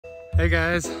Hey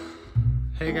guys.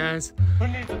 Hey guys. Who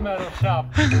needs a metal shop?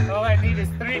 All I need is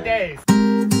 3 days.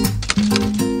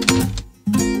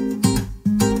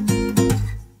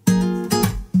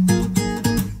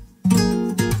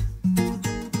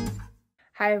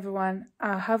 Hi everyone,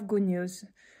 I have good news.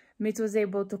 Mitch was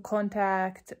able to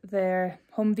contact their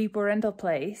Home Depot rental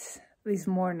place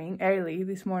early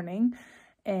this morning,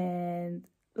 and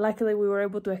luckily we were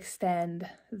able to extend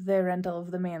the rental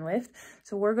of the main lift.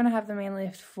 So we're gonna have the main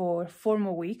lift for 4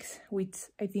 more weeks, which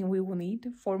I think we will need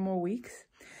 4 more weeks.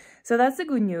 So that's the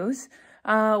good news.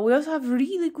 We also have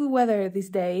really good weather these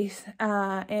days,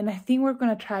 and I think we're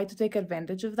gonna try to take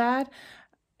advantage of that.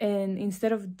 And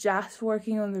instead of just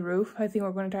working on the roof, I think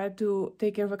we're going to try to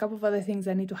take care of a couple of other things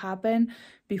that need to happen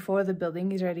before the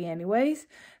building is ready anyways.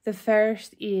 The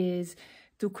first is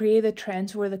to create a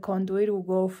trench where the conduit will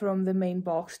go from the main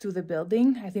box to the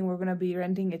building. I think we're going to be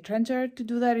renting a trencher to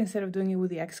do that instead of doing it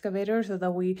with the excavator, so that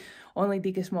we only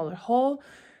dig a smaller hole.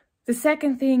 The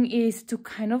second thing is to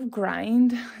kind of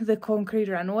grind the concrete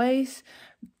runways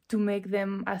to make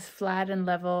them as flat and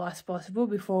level as possible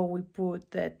before we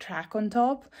put the track on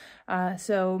top.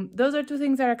 So those are 2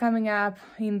 things that are coming up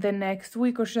in the next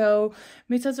week or so.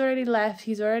 Mitch has already left,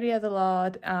 he's already at the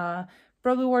lot,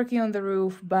 probably working on the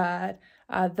roof, but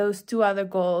those 2 other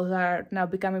goals are now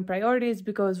becoming priorities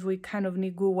because we kind of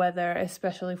need good weather,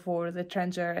 especially for the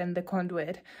trencher and the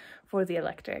conduit for the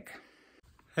electric.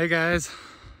 Hey guys.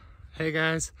 Hey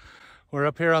guys. We're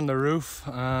up here on the roof.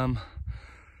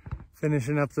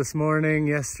 Finishing up this morning.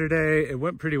 Yesterday it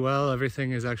went pretty well.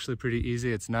 Everything is actually pretty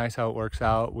easy. It's nice how it works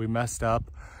out. We messed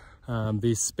up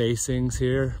these spacings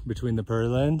here between the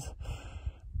purlins.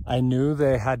 I knew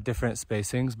they had different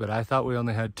spacings, but I thought we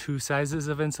only had 2 sizes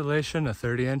of insulation, a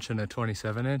 30-inch and a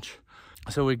 27-inch.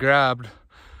 So we grabbed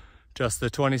just the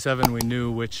 27. We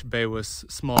knew which bay was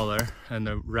smaller, and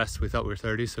the rest we thought were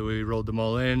 30, so we rolled them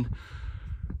all in.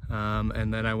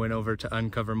 And then I went over to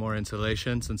uncover more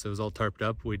insulation since it was all tarped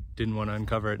up. We didn't want to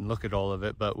uncover it and look at all of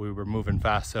it, but we were moving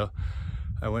fast. So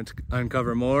I went to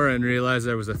uncover more and realized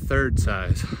there was a 3rd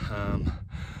size.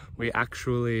 We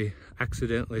actually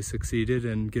accidentally succeeded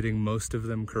in getting most of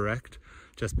them correct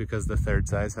just because the 3rd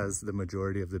size has the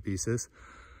majority of the pieces.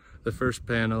 The first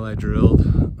panel I drilled,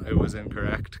 it was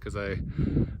incorrect because I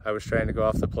was trying to go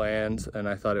off the plans and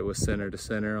I thought it was center to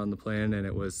center on the plan, and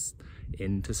it was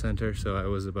into center, so I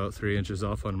was about 3 inches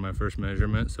off on my first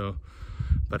measurement. So,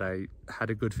 but I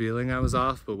had a good feeling I was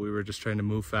off, but we were just trying to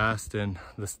move fast, and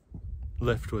this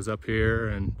lift was up here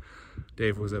and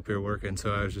Dave was up here working,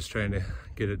 so I was just trying to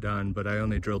get it done, but I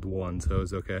only drilled 1, so it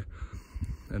was okay.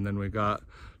 And then we got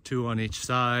 2 on each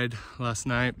side last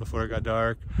night before it got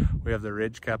dark. We have the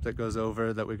ridge cap that goes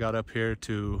over that we got up here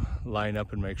to line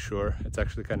up and make sure. It's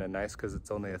actually kind of nice because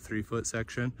it's only a 3-foot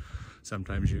section.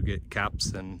 Sometimes you get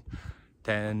caps and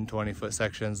 10, 20-foot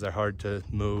sections. They're hard to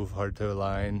move, hard to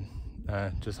align,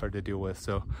 just hard to deal with.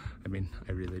 So, I mean,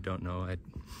 I really don't know.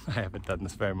 I haven't done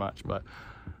this very much,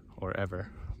 or ever,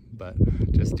 but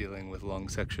just dealing with long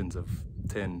sections of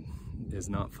tin is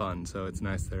not fun. So it's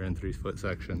nice they're in 3-foot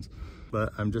sections.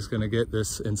 But I'm just gonna get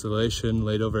this insulation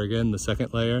laid over again, the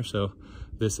 2nd layer. So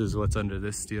this is what's under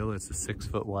this steel. It's a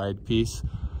 6-foot wide piece,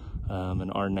 an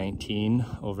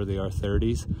R19 over the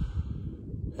R30s.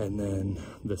 And then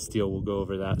the steel will go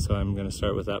over that. So I'm gonna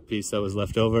start with that piece that was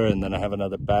left over, and then I have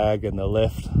another bag in the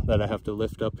lift that I have to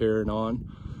lift up here and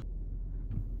on.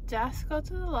 Just got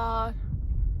to the lot.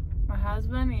 My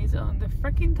husband is on the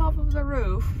freaking top of the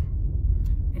roof,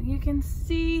 and you can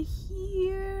see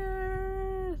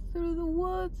here through the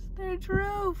woods, there's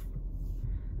roof.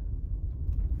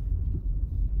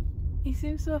 He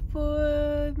seems to have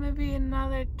put maybe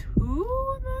another 2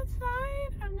 on that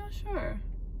side. I'm not sure.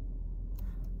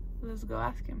 Let's go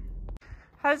ask him.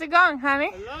 How's it going,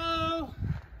 honey? Hello?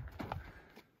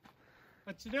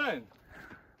 What you doing?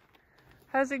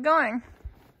 How's it going?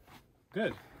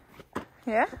 Good.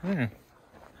 Yeah? Yeah.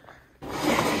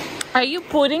 Are you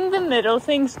putting the middle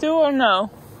things too, or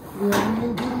no? Yeah, I'm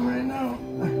gonna do them right now.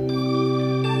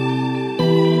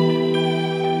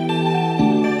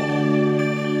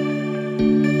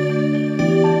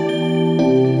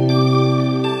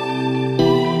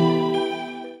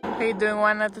 Are you doing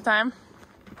one at a time?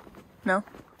 No?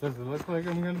 Does it look like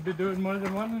I'm gonna be doing more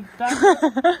than one at a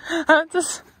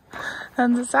time?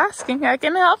 I'm just asking. I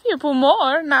can help you put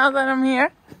more now that I'm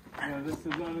here. Yeah, this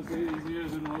is honestly easier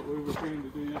than what we were trying to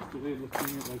do yesterday,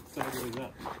 looking at like sideways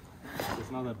up.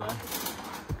 It's not that bad.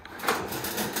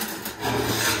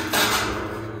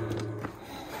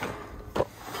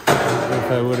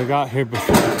 If I would have got here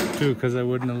before too, because I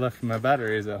wouldn't have left my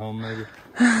batteries at home maybe.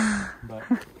 But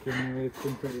anyway, it's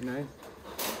been pretty nice.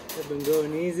 I've been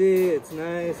going easy, it's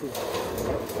nice,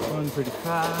 it's going pretty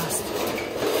fast.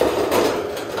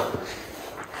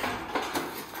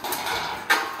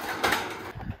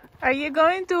 Are you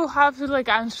going to have to like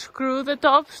unscrew the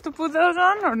tops to put those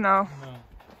on or no? No.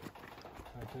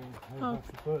 I think I have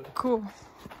to put Cool.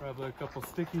 probably a couple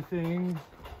sticky things,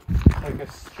 like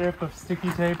a strip of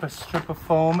sticky tape, a strip of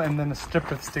foam, and then a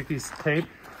strip of sticky tape.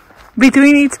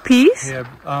 Between each piece? Yeah,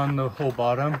 on the whole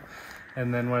bottom.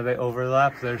 And then where they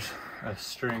overlap, there's a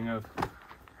string of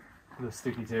the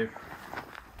sticky tape.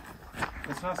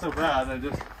 It's not so bad,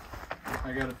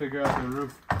 I gotta figure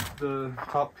out the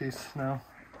top piece now.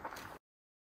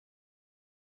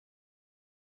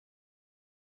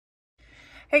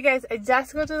 Hey guys, I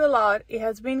just got to the lot. It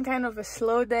has been kind of a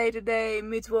slow day today.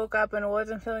 Mitch woke up and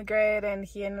wasn't feeling great and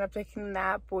he ended up taking a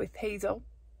nap with Hazel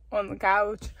on the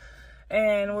couch.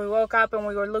 And we woke up and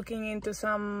we were looking into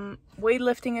some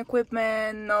weightlifting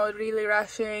equipment, not really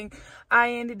rushing.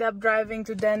 I ended up driving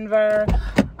to Denver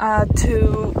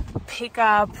to pick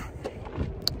up.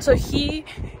 So he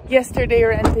yesterday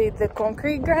rented the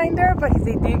concrete grinder, but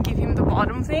they didn't give him the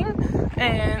bottom thing.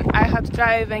 And I had to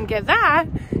drive and get that.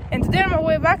 And today on my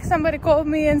way back, somebody called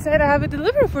me and said, I have a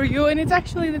delivery for you. And it's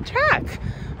actually the track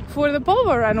for the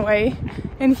Volvo runway.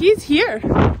 And he's here.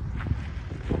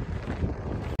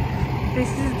 This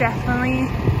is definitely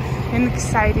an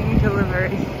exciting delivery.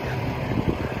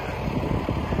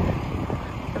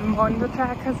 The Mondo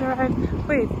track has arrived.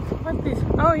 Wait, what's this?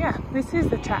 Oh yeah, this is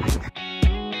the track.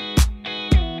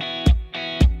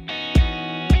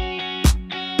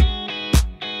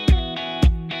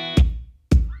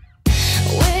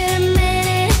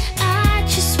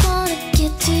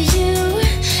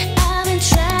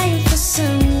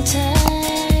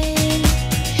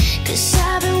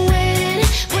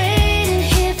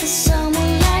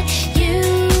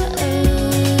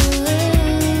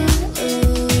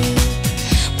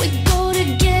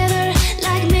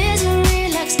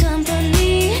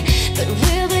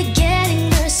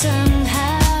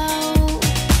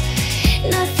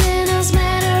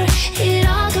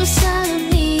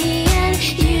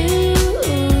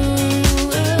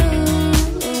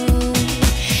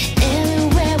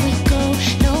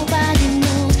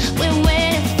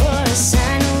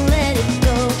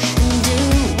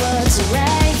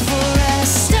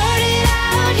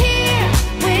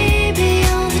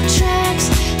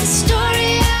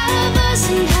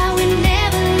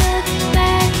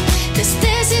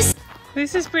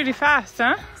 This is pretty fast,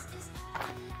 huh?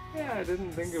 Yeah, I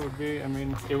didn't think it would be. I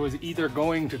mean, it was either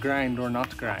going to grind or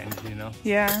not grind, you know?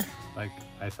 Yeah. Like,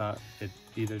 I thought it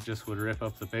either just would rip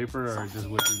up the paper or it just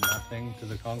would do nothing to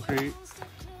the concrete.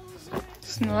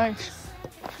 It's nice.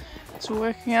 It's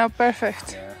working out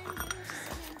perfect. Yeah.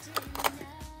 Not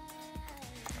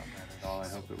bad at all. I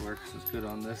hope it works as good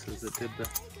on this as it did the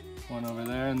one over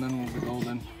there, and then we'll be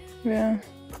golden. Yeah.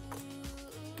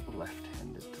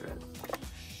 Left-handed thread.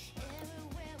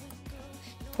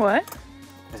 What?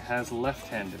 It has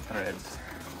left-handed threads.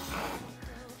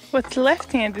 What's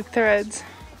left-handed threads?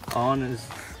 On is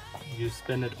you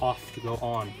spin it off to go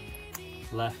on.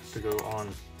 Left to go on.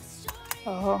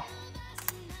 Oh.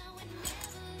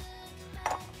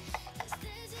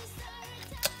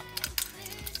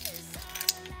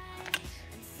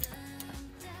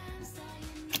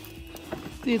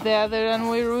 Did the other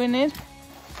runway ruin it?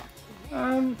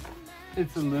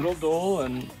 It's a little dull,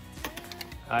 and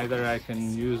either I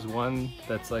can use one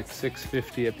that's like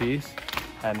 $6.50 a piece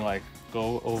and like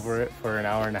go over it for an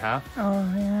hour and a half. Oh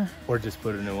yeah. Or just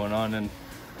put a new one on and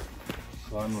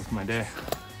go on with my day.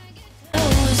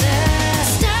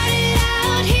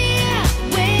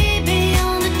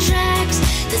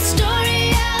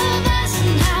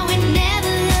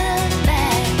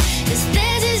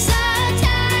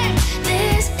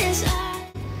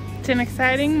 It's an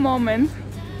exciting moment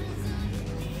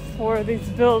for this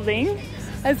building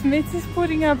as Mitch is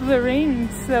putting up the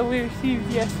rings that we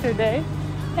received yesterday,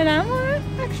 and I'm gonna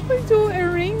actually do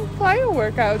a ring fire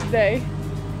workout today.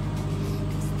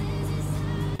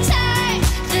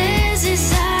 This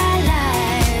is our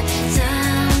life.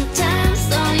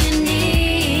 Sometimes all you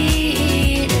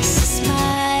need is a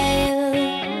smile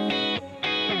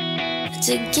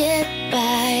to get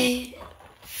by.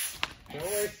 Don't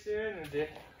waste your energy.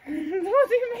 What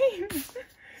do you mean?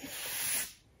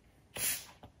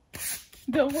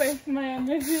 Don't waste my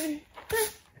energy.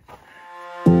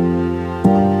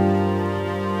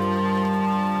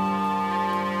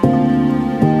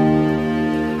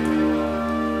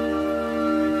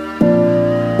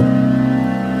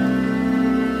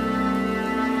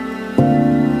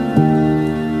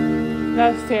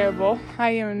 That's terrible. go.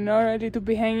 I am not ready to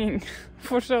be hanging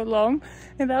for so long,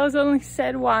 and that was only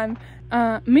set one.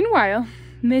 Meanwhile,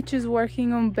 Mitch is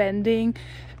working on bending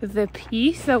the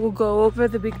piece that will go over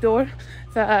the big door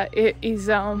that it is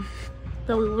that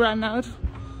we run out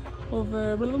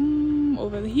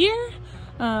over here.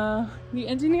 The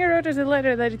engineer wrote us a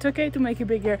letter that it's okay to make it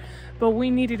bigger, but we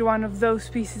needed one of those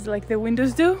pieces like the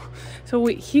windows do. So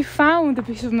he found the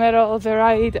piece of metal, the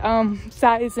right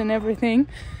size and everything,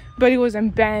 but it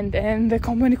wasn't bent, and the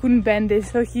company couldn't bend it.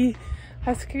 So he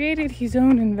has created his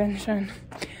own invention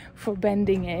for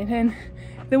bending it, and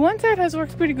the one side has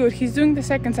worked pretty good. He's doing the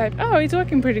second side. Oh, it's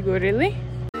working pretty good, really.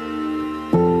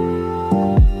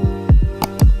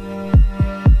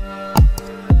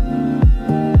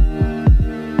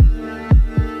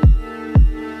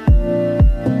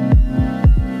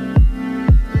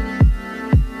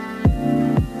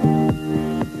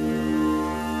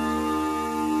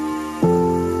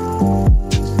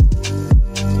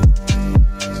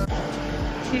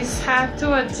 Had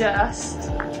to adjust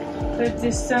the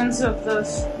distance of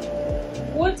those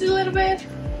woods a little bit,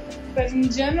 but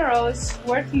in general it's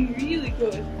working really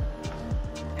good.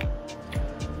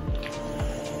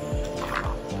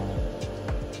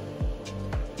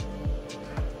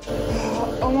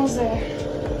 Almost there.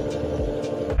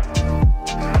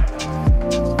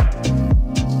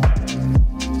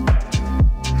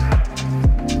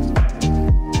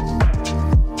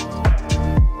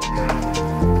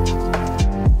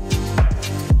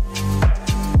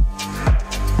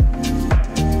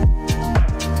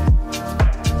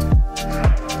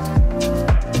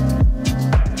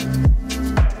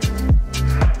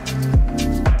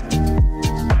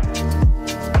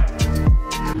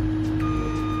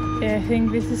 I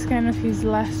think this is kind of his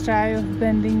last try of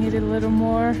bending it a little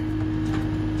more.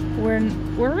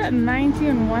 We're at 90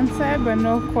 on one side, but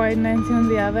not quite 90 on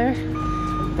the other,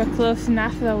 but close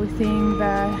enough that we think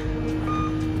that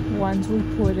once we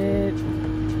put it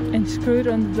and screw it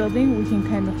on the building, we can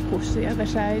kind of push the other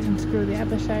side and screw the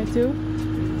other side too.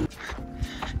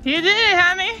 You did it,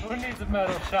 honey! Who needs a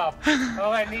metal shop?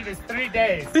 All I need is 3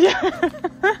 days. Yeah.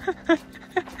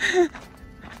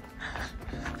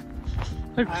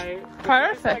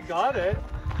 Perfect. I got it.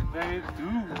 They do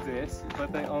this,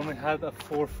 but they only had a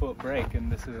 4-foot break,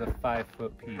 and this is a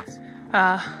 5-foot piece.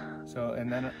 So, and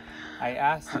then I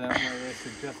asked them where they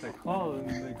suggest I call, and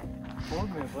they told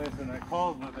me a place, and I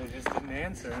called, but they just didn't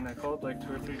answer. And I called like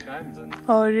 2 or 3 times, and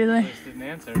oh really? they just didn't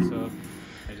answer. So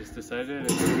I just decided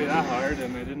it wouldn't be that hard,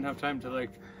 and I didn't have time to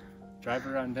like drive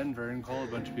around Denver and call a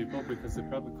bunch of people because they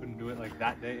probably couldn't do it like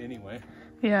that day anyway.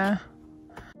 Yeah.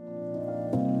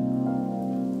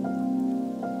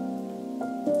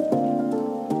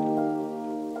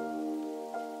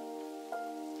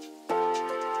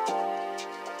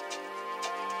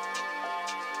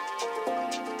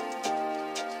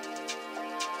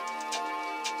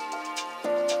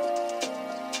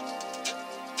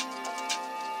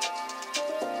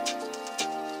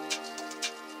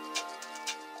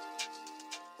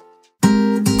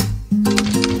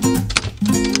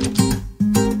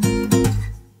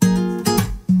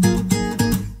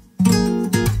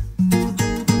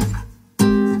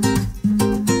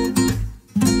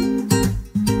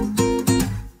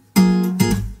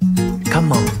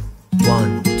 Come on,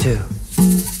 1, 2.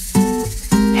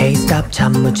 Hey stop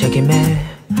참 무책임해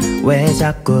왜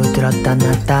자꾸 들었다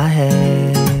놨다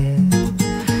해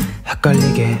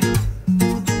헷갈리게